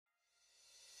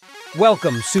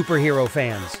Welcome, superhero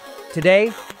fans.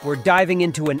 Today, we're diving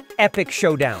into an epic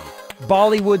showdown.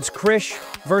 Bollywood's Krrish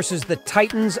versus the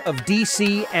titans of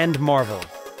DC and Marvel.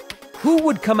 Who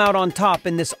would come out on top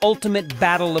in this ultimate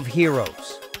battle of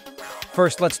heroes?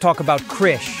 First, let's talk about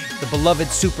Krrish, the beloved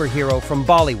superhero from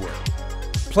Bollywood.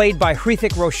 Played by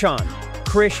Hrithik Roshan,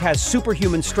 Krrish has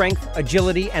superhuman strength,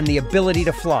 agility, and the ability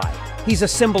to fly. He's a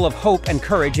symbol of hope and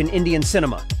courage in Indian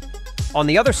cinema. On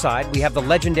the other side, we have the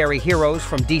legendary heroes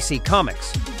from DC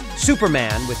Comics.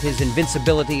 Superman with his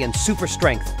invincibility and super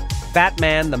strength,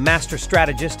 Batman, the master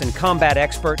strategist and combat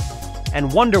expert,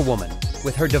 and Wonder Woman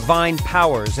with her divine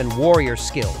powers and warrior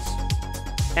skills.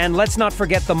 And let's not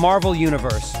forget the Marvel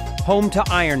Universe, home to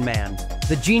Iron Man,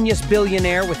 the genius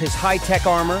billionaire with his high-tech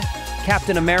armor,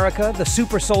 Captain America, the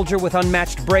super soldier with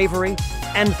unmatched bravery,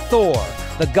 and Thor,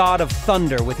 the god of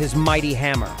thunder with his mighty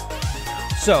hammer.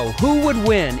 So, who would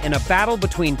win in a battle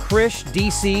between Krrish,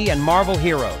 DC, and Marvel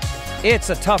heroes? It's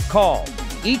a tough call.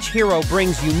 Each hero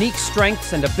brings unique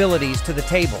strengths and abilities to the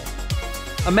table.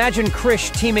 Imagine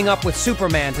Krrish teaming up with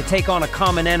Superman to take on a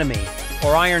common enemy,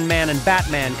 or Iron Man and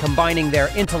Batman combining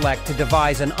their intellect to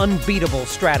devise an unbeatable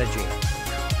strategy.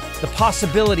 The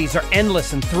possibilities are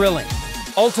endless and thrilling.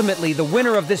 Ultimately, the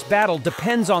winner of this battle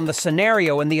depends on the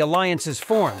scenario and the alliances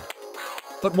formed.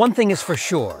 But one thing is for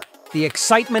sure. The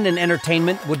excitement and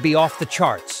entertainment would be off the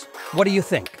charts. What do you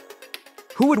think?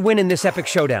 Who would win in this epic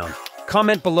showdown?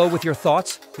 Comment below with your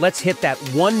thoughts. Let's hit that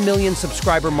 1 million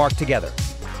subscriber mark together.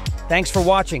 Thanks for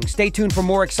watching. Stay tuned for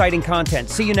more exciting content.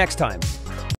 See you next time.